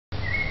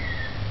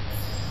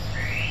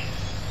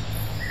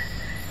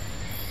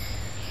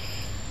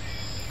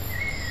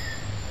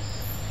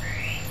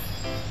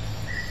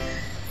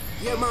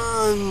Yeah,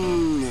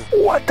 man.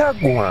 What a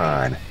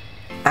guan!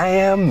 I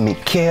am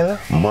Mikel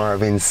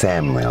Marvin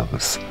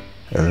Samuels.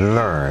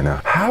 Learn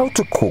how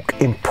to cook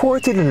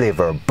imported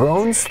liver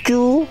brown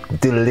stew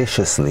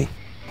deliciously.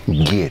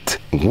 Get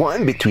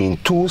 1 between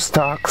 2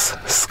 stalks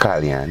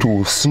scallion,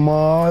 2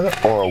 small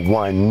or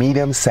 1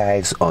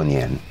 medium-sized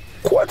onion,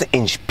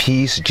 1/4-inch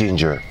piece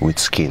ginger with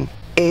skin,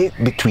 8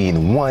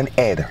 between 1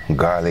 head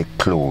garlic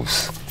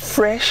cloves,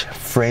 fresh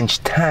French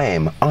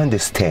thyme on the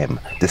stem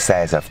the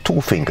size of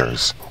 2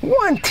 fingers,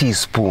 1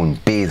 teaspoon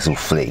basil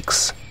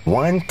flakes,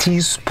 1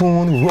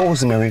 teaspoon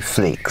rosemary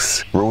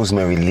flakes,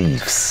 rosemary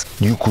leaves.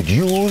 You could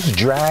use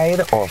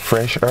dried or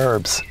fresh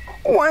herbs.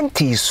 1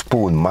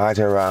 teaspoon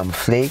marjoram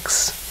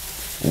flakes,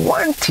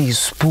 1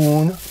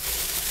 teaspoon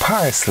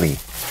parsley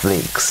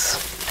flakes,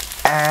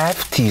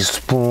 1/2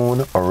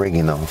 teaspoon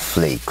oregano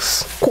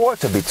flakes,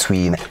 1/4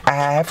 between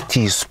 1/2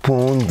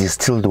 teaspoon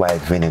distilled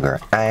white vinegar.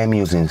 I am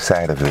using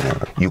cider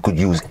vinegar. You could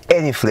use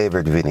any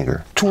flavored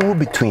vinegar. 2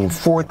 between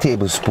 4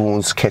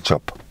 tablespoons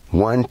ketchup,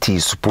 1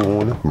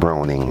 teaspoon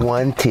browning,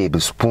 1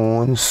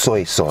 tablespoon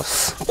soy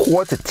sauce,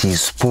 1/4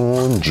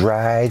 teaspoon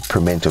dried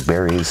pimento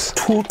berries,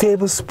 2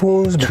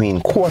 tablespoons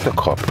between 1/4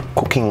 cup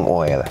cooking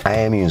oil. I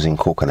am using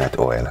coconut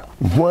oil,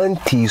 1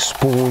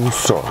 teaspoon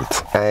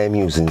salt. I am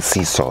using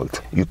sea salt.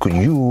 You could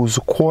use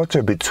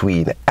 1/4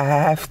 between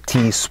 1/2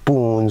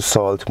 teaspoon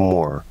salt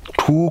more,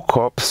 2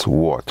 cups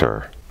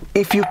water.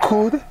 If you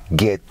could,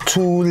 get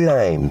 2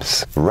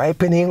 limes,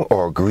 ripening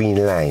or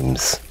green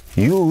limes.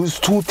 Use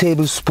 2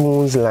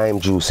 tablespoons lime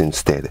juice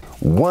instead.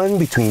 1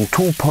 between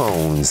 2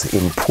 pounds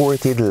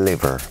imported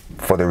liver.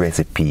 For the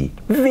recipe,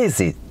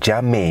 visit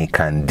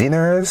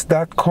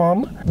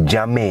JamaicanDinners.com,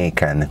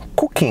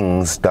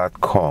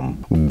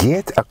 JamaicanCookings.com.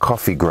 Get a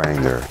coffee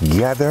grinder.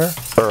 Gather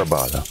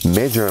herbal.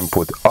 Measure and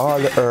put all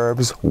the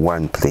herbs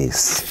one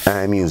place.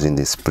 I'm using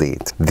this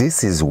plate.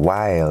 This is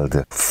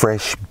wild,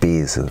 fresh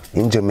basil.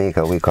 In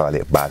Jamaica, we call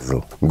it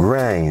basil.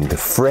 Grind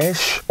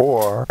fresh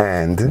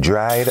and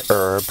dried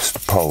herbs to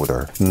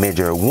powder.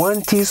 Measure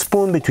 1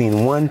 teaspoon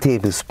between 1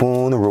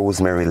 tablespoon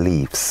rosemary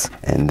leaves.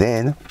 And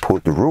then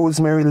put the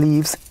rosemary leaves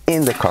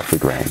in the coffee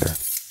grinder.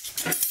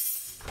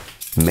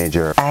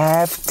 Measure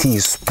 1/2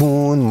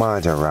 teaspoon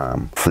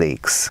marjoram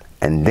flakes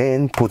and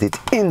then put it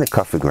in the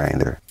coffee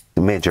grinder.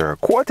 Measure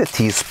 1/4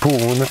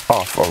 teaspoon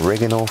of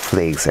oregano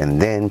flakes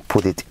and then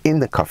put it in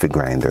the coffee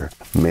grinder.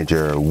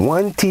 Measure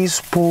 1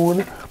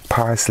 teaspoon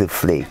parsley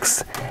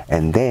flakes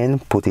and then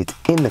put it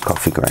in the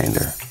coffee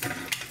grinder.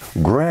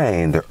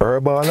 Grind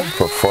herbal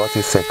for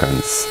 40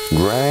 seconds.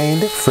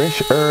 Grind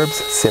fresh herbs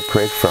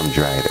separate from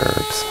dried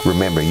herbs.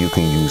 Remember, you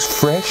can use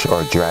fresh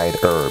or dried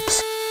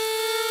herbs.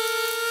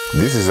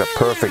 This is a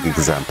perfect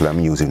example. I'm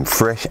using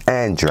fresh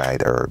and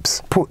dried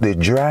herbs. Put the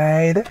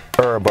dried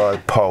herbal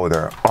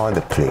powder on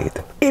the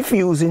plate. If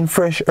using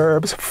fresh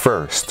herbs,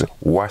 first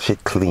wash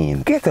it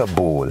clean. Get a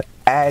bowl.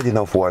 Add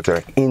enough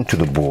water into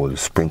the bowl.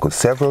 Sprinkle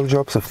several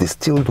drops of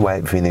distilled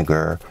white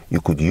vinegar.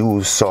 You could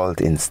use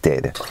salt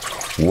instead.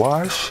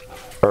 Wash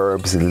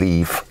herbs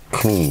leaf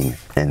clean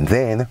and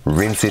then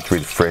rinse it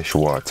with fresh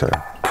water.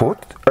 Put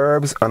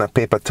herbs on a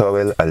paper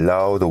towel.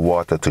 Allow the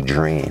water to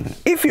drain.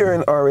 If you're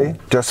in a hurry,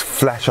 just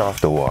flash off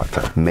the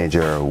water.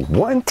 Measure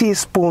 1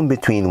 teaspoon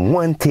between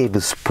 1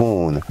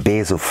 tablespoon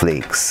basil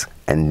flakes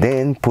and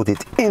then put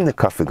it in the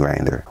coffee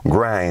grinder.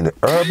 Grind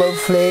herbal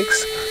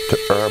flakes to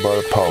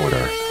herbal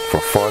powder for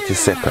 40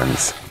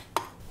 seconds.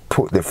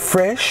 Put the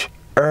fresh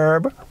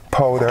herb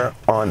powder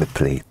on the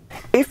plate.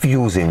 If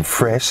using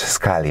fresh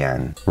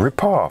scallion,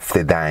 rip off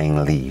the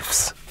dying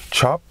leaves.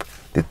 Chop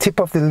the tip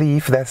of the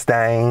leaf that's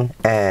dying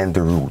and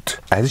the root.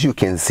 As you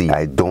can see,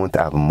 I don't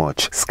have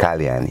much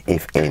scallion,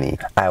 if any.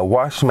 I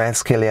wash my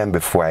scallion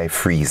before I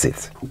freeze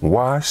it.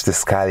 Wash the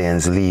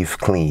scallion's leaf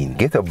clean.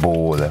 Get a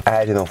bowl,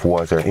 add enough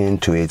water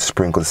into it,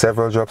 sprinkle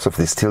several drops of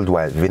distilled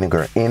white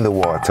vinegar in the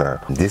water.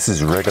 This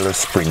is regular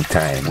spring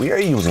thyme. We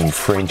are using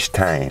French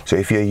thyme. So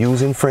if you're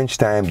using French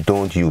thyme,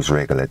 don't use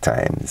regular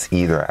thymes.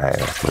 Either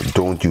but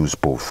don't use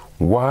both.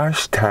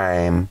 Wash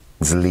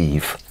thyme's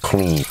leaf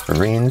clean.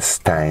 Rinse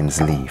thyme's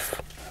leaf.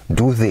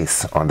 Do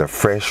this under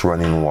fresh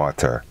running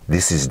water.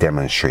 This is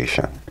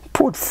demonstration.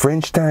 Put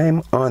French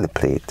thyme on the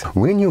plate.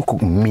 When you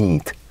cook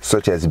meat,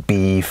 such as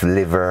beef,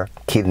 liver,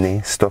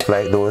 kidney, stuff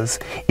like those,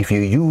 if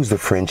you use the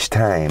French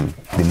thyme,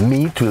 the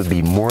meat will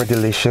be more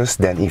delicious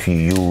than if you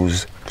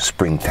use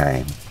spring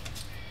thyme.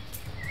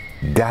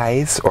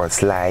 Dice or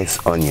slice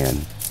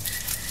onion.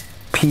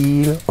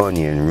 Peel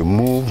onion,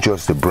 remove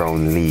just the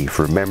brown leaf.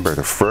 Remember,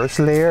 the first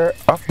layer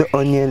of the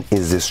onion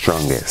is the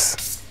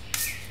strongest.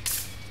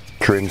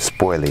 Trim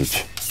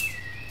spoilage.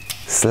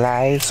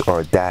 Slice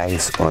or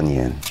dice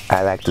onion.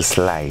 I like to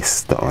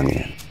slice the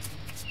onion.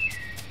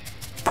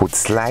 Put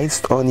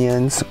sliced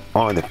onions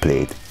on the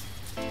plate.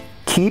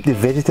 Keep the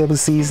vegetable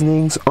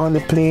seasonings on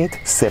the plate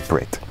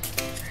separate.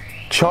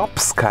 Chop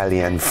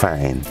scallion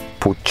fine.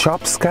 Put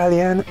chopped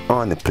scallion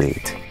on the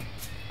plate.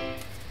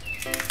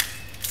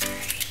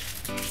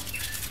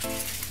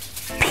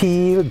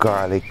 Peel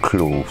garlic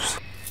cloves.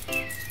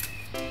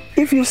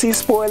 If you see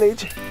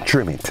spoilage,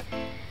 trim it.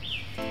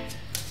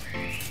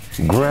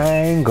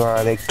 Grind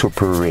garlic to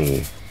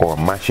puree or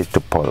mash it to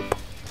pulp.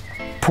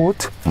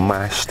 Put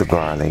mashed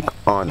garlic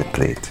on the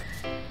plate.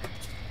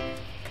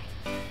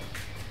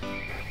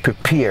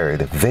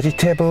 Prepared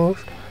vegetables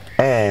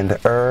and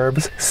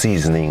herbs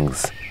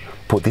seasonings.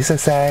 Put this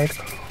aside.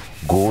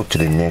 Go to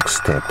the next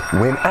step.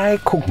 When I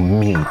cook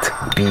meat,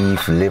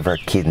 beef, liver,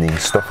 kidney,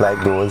 stuff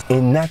like those,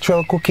 in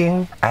natural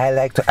cooking, I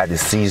like to add the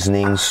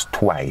seasonings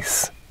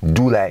twice.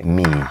 Do like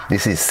me.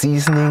 This is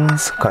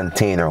seasonings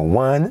container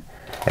 1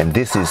 and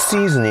this is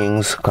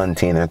seasonings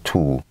container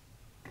 2.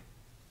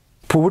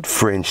 Put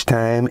French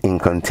thyme in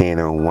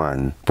container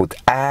 1. Put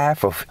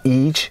half of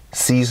each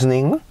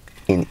seasoning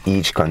in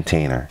each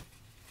container.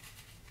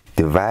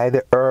 Divide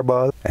the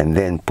herbal and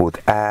then put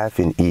half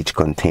in each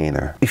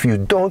container. If you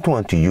don't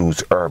want to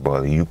use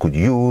herbal, you could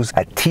use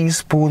a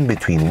teaspoon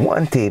between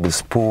 1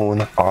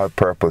 tablespoon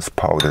all-purpose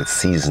powdered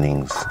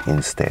seasonings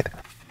instead.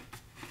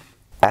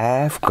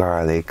 Half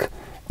garlic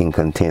in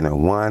container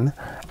 1,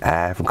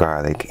 half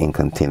garlic in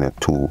container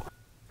 2.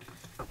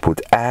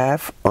 Put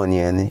half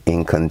onion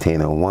in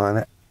container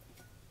 1,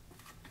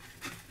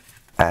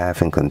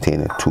 half in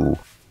container 2.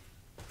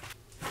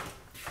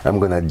 I'm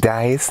gonna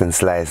dice and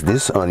slice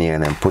this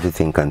onion and put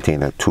it in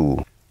container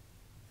 2.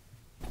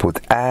 Put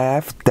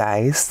half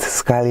diced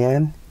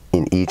scallion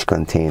in each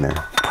container.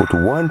 Put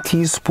 1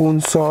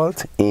 teaspoon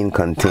salt in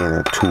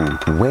container 2.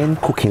 When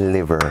cooking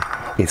liver,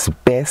 it's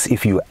best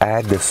if you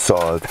add the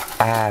salt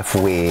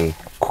halfway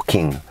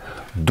cooking.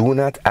 Do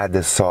not add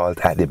the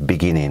salt at the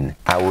beginning.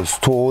 I was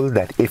told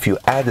that if you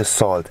add the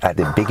salt at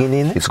the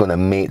beginning, it's gonna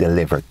make the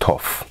liver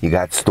tough. You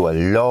got to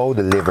allow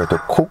the liver to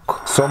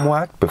cook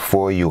somewhat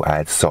before you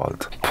add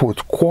salt.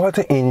 Put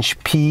 1/4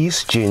 inch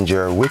piece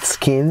ginger with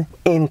skin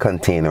in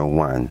container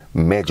 1.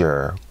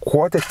 Measure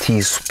 1/4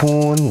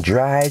 teaspoon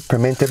dried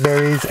pimento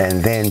berries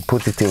and then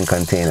put it in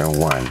container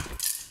 1.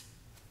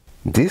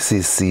 This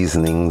is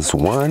seasonings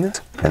 1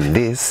 and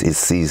this is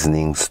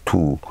seasonings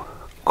 2.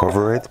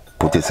 Cover it.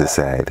 Put it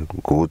aside.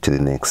 Go to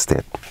the next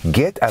step.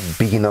 Get a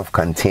big enough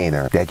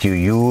container that you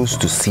use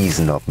to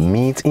season up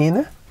meat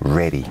in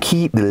ready.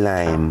 Keep the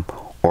lime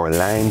or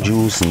lime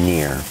juice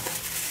near.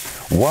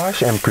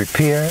 Wash and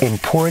prepare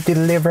imported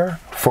liver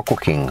for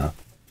cooking.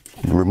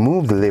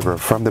 Remove the liver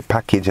from the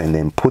package and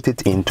then put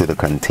it into the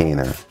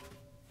container.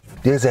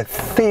 There's a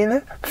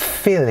thin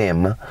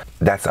film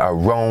that's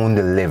around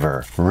the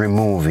liver.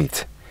 Remove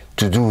it.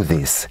 To do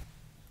this,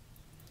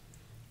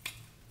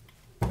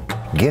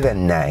 get a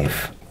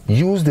knife.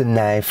 Use the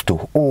knife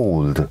to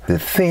hold the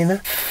thin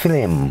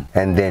film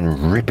and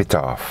then rip it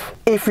off.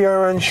 If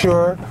you're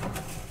unsure,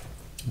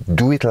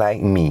 do it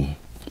like me.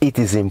 It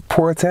is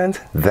important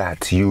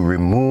that you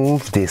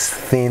remove this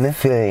thin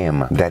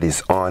film that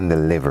is on the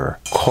liver.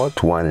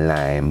 Cut 1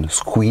 lime,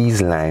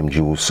 squeeze lime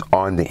juice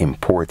on the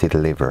imported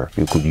liver.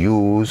 You could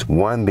use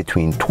 1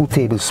 between 2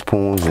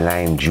 tablespoons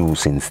lime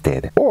juice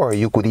instead. Or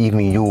you could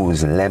even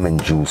use lemon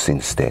juice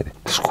instead.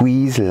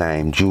 Squeeze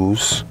lime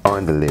juice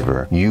on the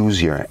liver. Use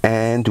your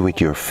hand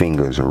with your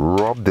fingers.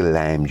 Rub the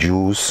lime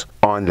juice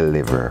on the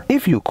liver.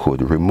 If you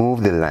could,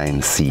 remove the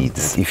lime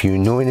seeds. If you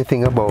know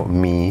anything about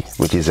me,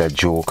 which is a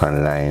joke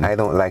online, I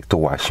don't like to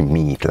wash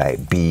meat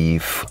like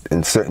beef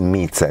and certain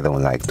meats I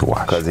don't like to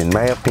wash. Because in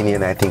my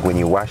opinion, I think when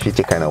you wash it,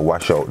 you kind of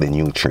wash out the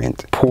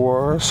nutrient.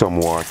 Pour some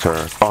water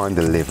on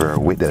the liver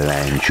with the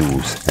lime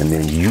juice and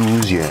then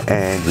use your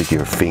hand with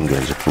your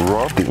fingers.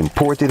 Rub the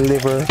imported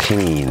liver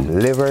clean.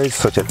 Liver is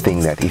such a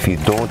thing that if you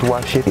don't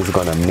wash it, it's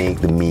gonna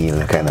make the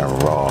meal kind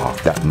of raw.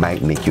 That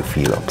might make you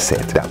feel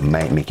upset. That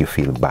might make you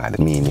feel bad,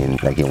 meaning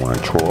like you want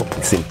to throw up.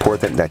 It's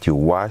important that you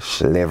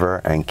wash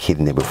liver and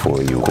kidney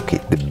before you cook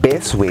it. The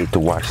best way to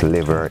wash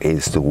liver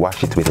is to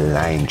wash it with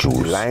lime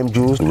juice. Lime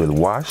juice will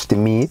wash the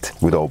meat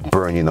without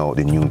burning out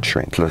the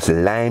nutrient. Plus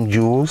lime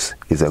juice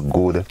is a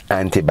good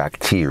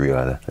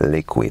antibacterial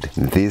liquid.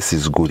 This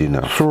is good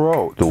enough.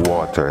 Throw out the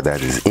water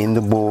that is in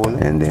the bowl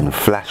and then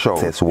flash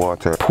out this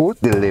water.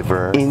 Put the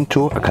liver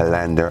into a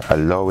colander,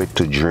 allow it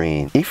to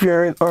drain. If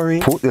you're in a hurry,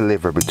 put the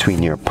liver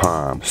between your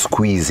palms,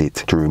 squeeze it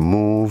to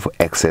remove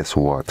excess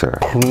water.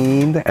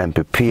 Cleaned and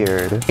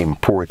prepared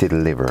imported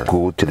liver.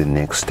 Go to the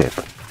next step.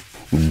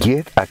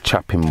 Get a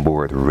chopping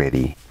board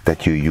ready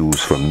that you use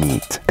for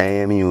meat. I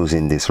am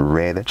using this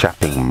red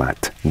chopping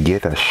mat.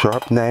 Get a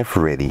sharp knife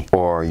ready,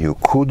 or you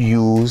could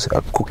use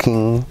a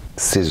cooking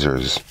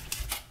scissors.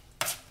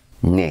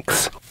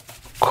 Next,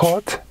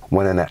 cut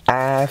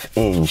 1.5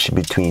 inch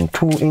between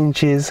 2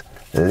 inches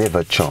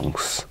liver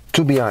chunks.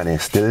 To be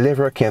honest, the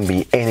liver can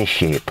be any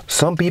shape.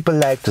 Some people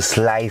like to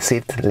slice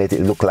it, let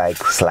it look like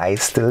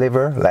sliced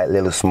liver, like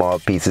little small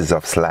pieces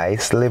of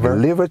sliced liver.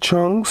 Liver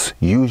chunks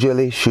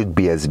usually should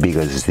be as big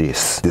as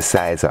this, the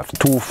size of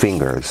 2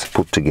 fingers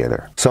put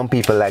together. Some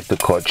people like to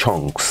cut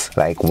chunks,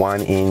 like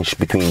 1 inch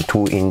between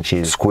 2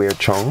 inches, square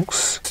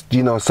chunks.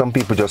 You know, some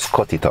people just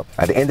cut it up.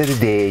 At the end of the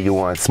day, you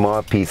want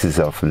small pieces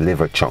of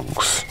liver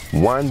chunks.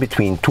 1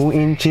 between 2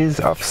 inches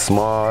of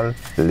small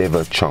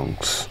liver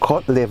chunks.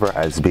 Cut liver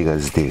as big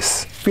as this.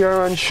 If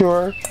you're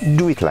unsure,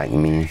 do it like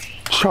me.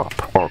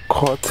 chop or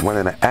cut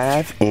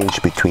 1.5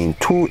 inch between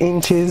 2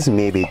 inches,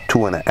 maybe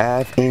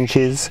 2.5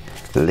 inches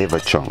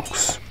liver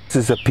chunks. This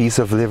is a piece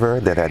of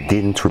liver that I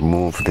didn't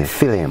remove the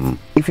film.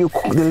 If you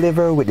cook the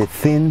liver with the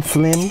thin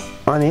film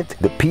on it,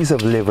 the piece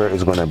of liver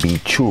is going to be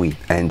chewy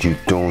and you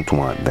don't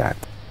want that.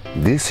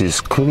 This is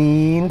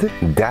cleaned,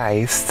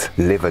 diced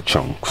liver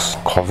chunks.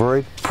 Cover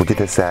it, put it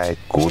aside,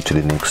 go to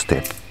the next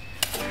step.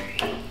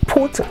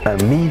 Put a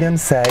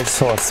medium-sized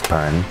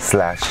saucepan /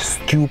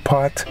 stew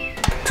pot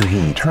to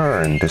heat.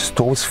 Turn the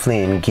stove's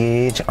flame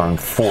gauge on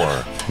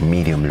 4,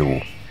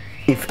 medium-low.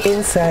 If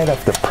inside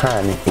of the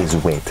pan is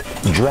wet,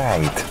 dry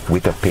it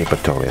with a paper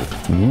towel.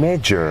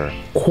 Measure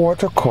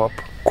 1/4 cup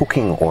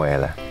cooking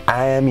oil.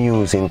 I am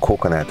using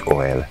coconut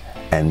oil,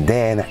 and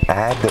then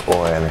add the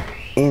oil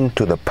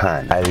into the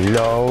pan.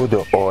 Allow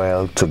the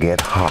oil to get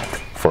hot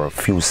for a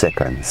few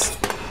seconds.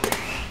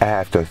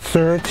 After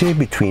 30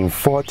 between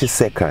 40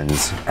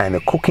 seconds and the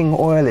cooking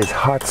oil is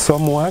hot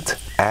somewhat,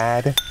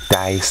 add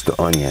diced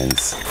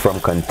onions from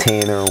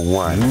container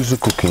 1. Use a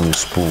cooking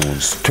spoon.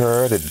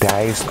 Stir the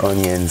diced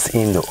onions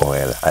in the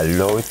oil.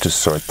 Allow it to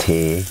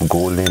saute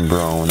golden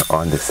brown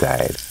on the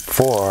side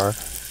for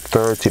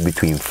 30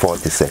 between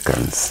 40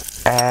 seconds.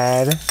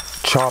 Add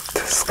chopped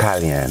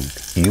scallion.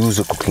 Use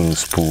a cooking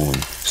spoon.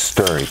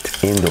 Stir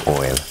it in the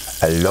oil.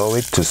 Allow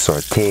it to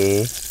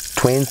saute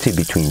 20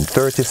 between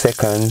 30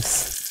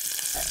 seconds.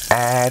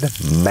 Add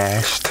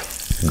mashed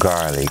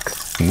garlic.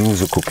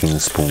 Use a cooking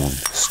spoon.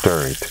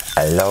 Stir it.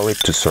 Allow it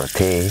to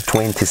saute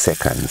 20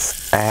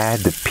 seconds. Add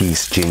the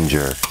piece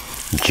ginger.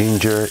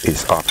 Ginger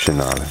is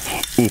optional.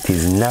 It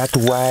is not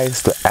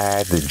wise to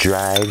add the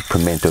dried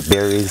pimento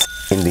berries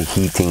in the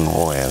heating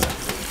oil.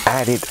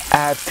 Add it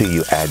after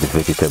you add the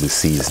vegetable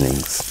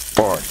seasonings.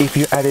 Or if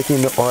you add it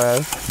in the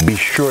oil, be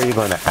sure you're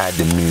going to add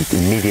the meat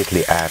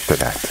immediately after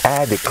that.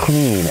 Add the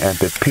clean and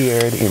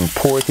prepared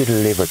imported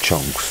liver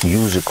chunks.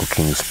 Use a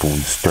cooking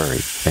spoon, stir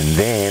it. And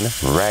then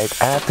right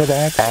after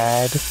that,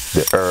 add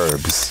the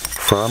herbs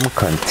from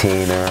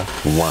container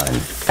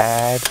 1.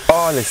 Add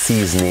all the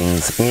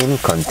seasonings in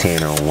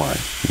container 1.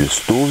 The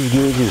stove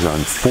gauge is on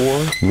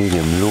 4,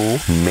 medium-low.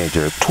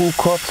 Measure 2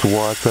 cups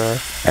water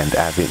and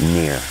have it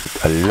near.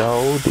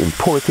 Allow the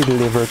imported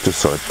liver to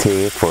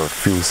saute for a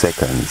few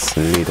seconds.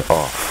 Lid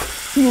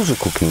off. Use a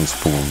cooking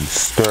spoon.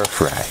 Stir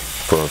fry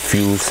for a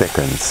few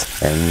seconds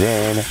and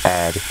then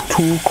add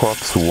 2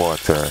 cups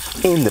water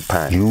in the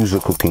pan. Use a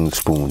cooking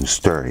spoon.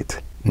 Stir it.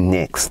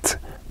 Next,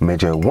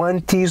 measure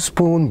 1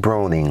 teaspoon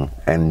browning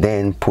and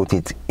then put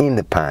it in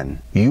the pan.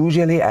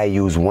 Usually I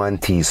use 1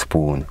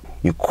 teaspoon.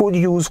 You could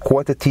use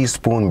 1/4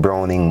 teaspoon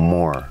browning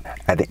more.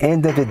 At the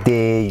end of the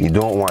day, you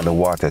don't want the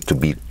water to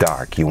be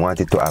dark. You want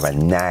it to have a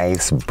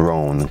nice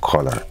brown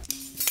color.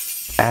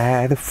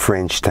 Add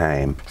French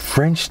thyme.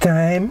 French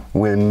thyme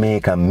will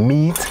make a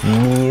meat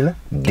meal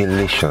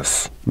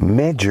delicious.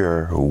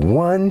 Measure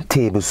 1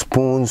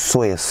 tablespoon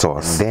soy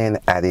sauce, then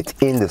add it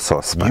in the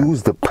saucepan.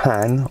 Use the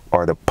pan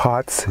or the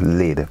pot's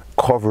lid.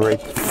 Cover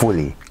it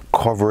fully.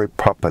 Cover it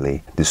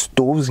properly. The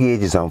stove's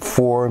gauge is on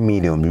 4,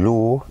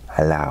 medium-low.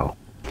 Allow.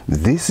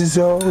 This is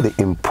how the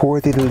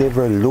imported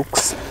liver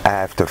looks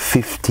after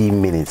 50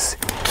 minutes.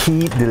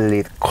 Keep the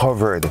lid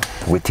covered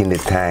within the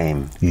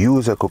time.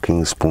 Use a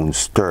cooking spoon,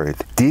 stir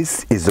it.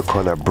 This is the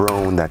color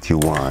brown that you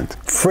want.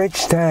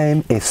 French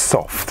thyme is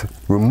soft.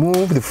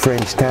 Remove the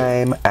French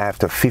thyme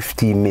after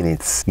 50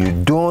 minutes. You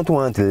don't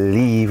want to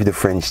leave the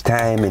French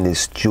thyme in the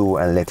stew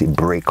and let it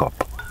break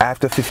up.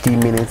 After 50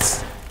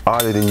 minutes,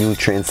 all of the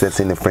nutrients that's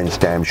in the French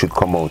thyme should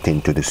come out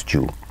into the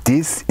stew.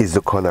 This is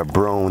the color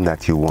brown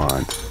that you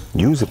want.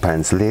 Use the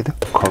pan's lid,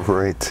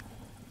 cover it,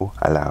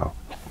 allow.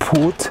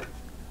 Put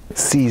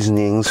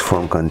seasonings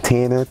from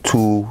container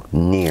 2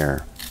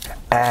 near.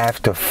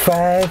 After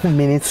 5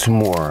 minutes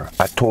more,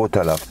 a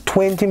total of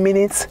 20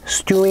 minutes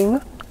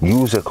stewing,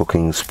 use a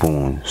cooking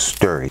spoon,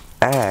 stir it.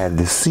 Add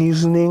the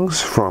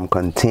seasonings from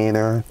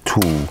container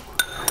 2.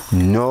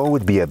 Now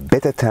would be a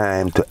better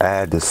time to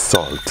add the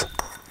salt.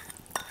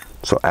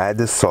 So add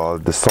the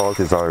salt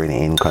is already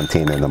in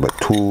container number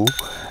 2.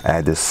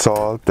 Add the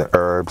salt, the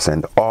herbs,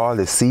 and all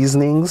the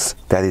seasonings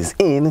that is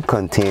in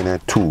container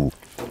 2.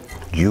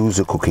 Use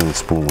a cooking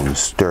spoon,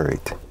 stir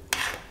it.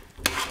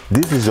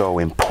 This is how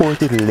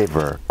imported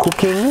liver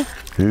cooking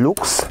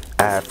looks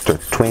after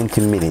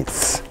 20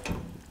 minutes.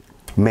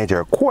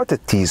 Measure 1/4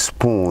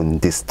 teaspoon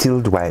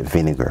distilled white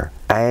vinegar.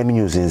 I am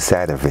using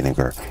cider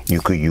vinegar. You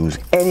could use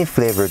any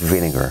flavored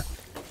vinegar.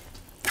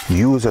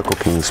 Use a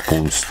cooking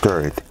spoon,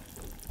 stir it.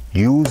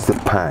 Use the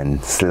pan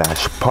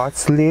 /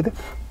 pot's lid,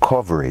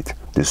 cover it.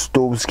 The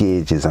stove's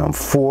gauge is on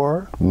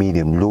 4,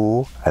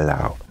 medium-low,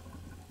 allow.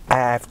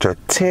 After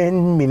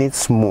 10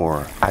 minutes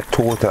more, a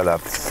total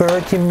of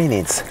 30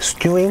 minutes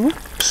stewing,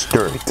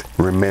 stir it.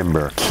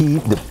 Remember,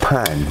 keep the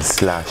pan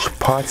 /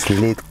 pot's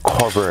lid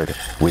covered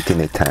within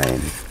a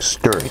time.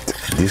 Stir it.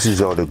 This is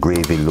how the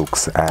gravy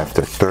looks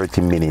after 30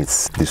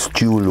 minutes. The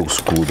stew looks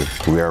good.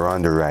 We are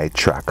on the right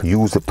track.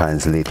 Use the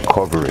pan's lid,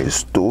 cover it.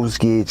 Stove's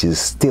gauge is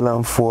still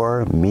on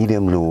 4,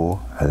 medium-low,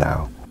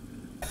 allow.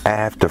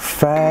 After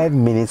 5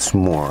 minutes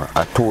more,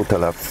 a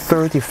total of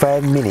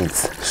 35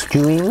 minutes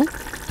stewing,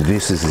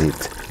 this is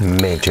it.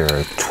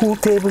 Measure 2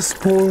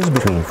 tablespoons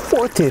between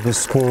 4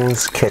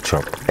 tablespoons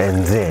ketchup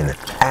and then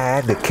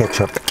add the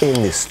ketchup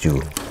in the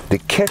stew. The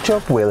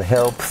ketchup will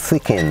help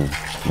thicken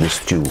the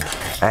stew,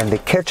 and the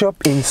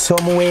ketchup in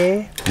some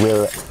way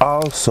will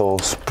also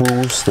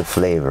spruce the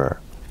flavor.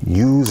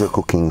 Use a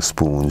cooking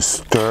spoon,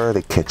 stir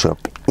the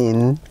ketchup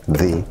in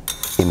the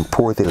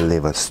imported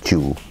liver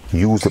stew.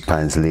 Use the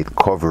pan's lid,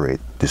 cover it.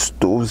 The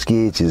stove's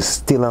gauge is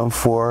still on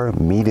 4,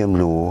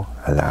 medium-low,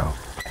 allow.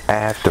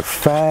 After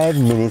 5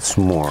 minutes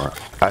more,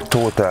 a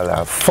total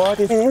of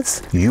 40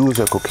 minutes, use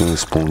a cooking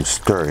spoon,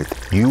 stir it.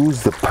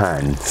 Use the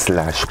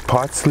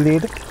pan/pot's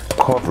lid,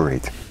 cover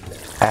it.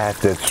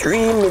 After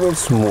 3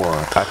 minutes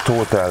more, a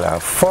total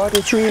of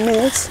 43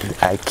 minutes,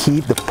 I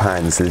keep the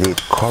pan's lid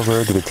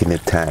covered within the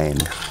time.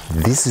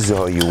 This is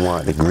how you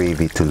want the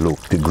gravy to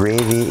look. The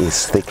gravy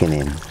is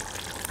thickening.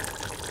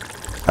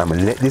 I'm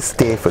gonna let this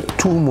stay for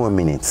 2 more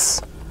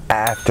minutes.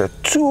 After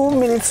 2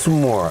 minutes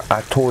more,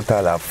 a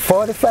total of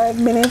 45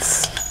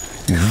 minutes,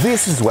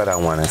 this is what I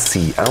want to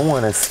see. I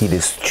want to see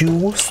the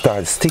stew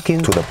start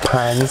sticking to the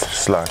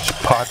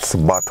pan's/pot's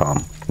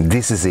bottom.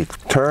 This is it.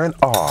 Turn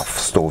off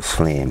stove's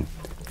flame.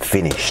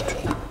 Finished.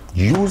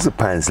 Use the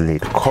pan's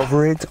lid,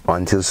 cover it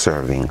until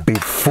serving.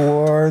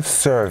 Before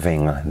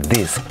serving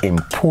this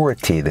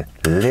imported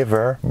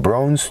liver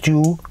brown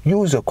stew,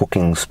 use a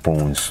cooking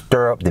spoon,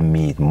 stir up the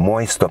meat,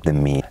 moist up the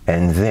meat,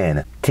 and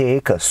then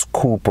take a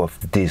scoop of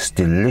this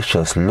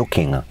delicious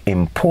looking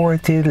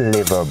imported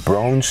liver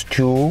brown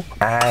stew.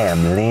 I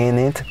am laying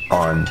it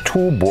on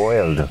 2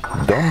 boiled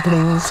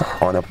dumplings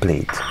on a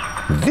plate.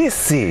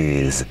 This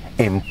is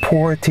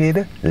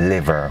imported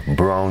liver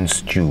brown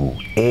stew,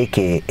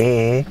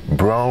 aka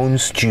brown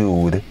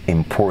stewed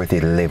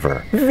imported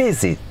liver.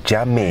 Visit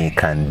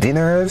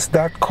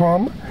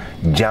JamaicanDinners.com,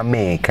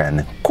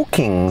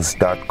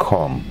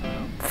 JamaicanCookings.com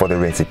for the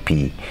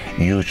recipe.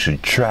 You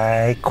should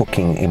try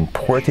cooking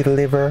imported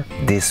liver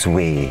this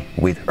way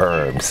with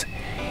herbs.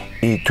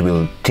 It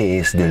will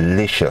taste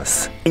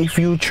delicious. If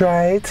you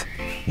try it,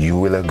 you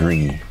will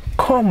agree.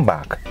 Come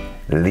back,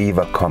 leave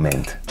a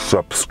comment,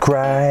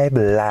 subscribe,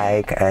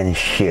 like, and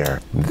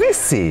share.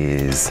 This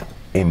is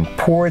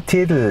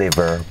imported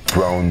liver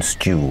brown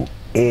stew,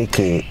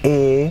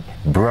 aka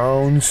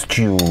brown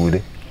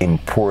stewed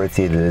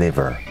imported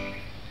liver.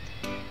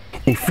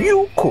 If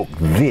you cook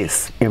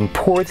this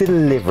imported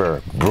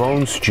liver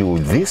brown stew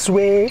this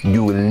way,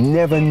 you will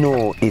never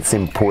know it's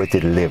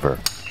imported liver.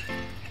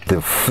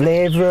 The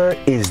flavor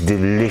is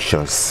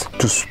delicious.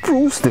 To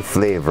spruce the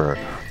flavor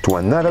to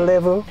another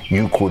level,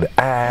 you could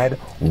add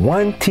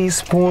 1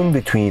 teaspoon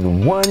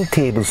between 1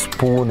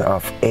 tablespoon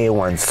of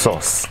A1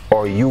 sauce,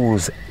 or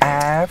use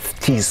half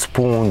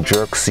teaspoon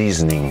jerk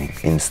seasoning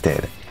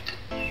instead.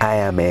 I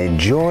am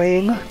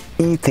enjoying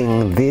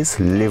eating this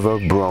liver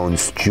brown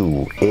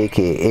stew,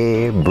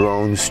 aka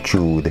brown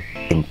stewed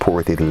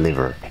imported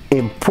liver.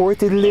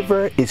 Imported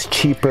liver is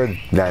cheaper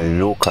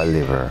than local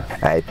liver.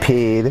 I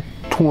paid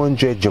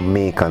 200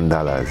 Jamaican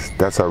dollars.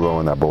 That's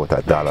around about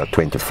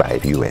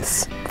 $1.25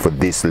 US for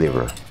this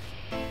liver.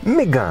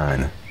 Me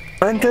gone.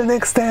 Until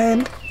next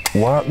time,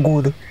 walk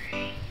good.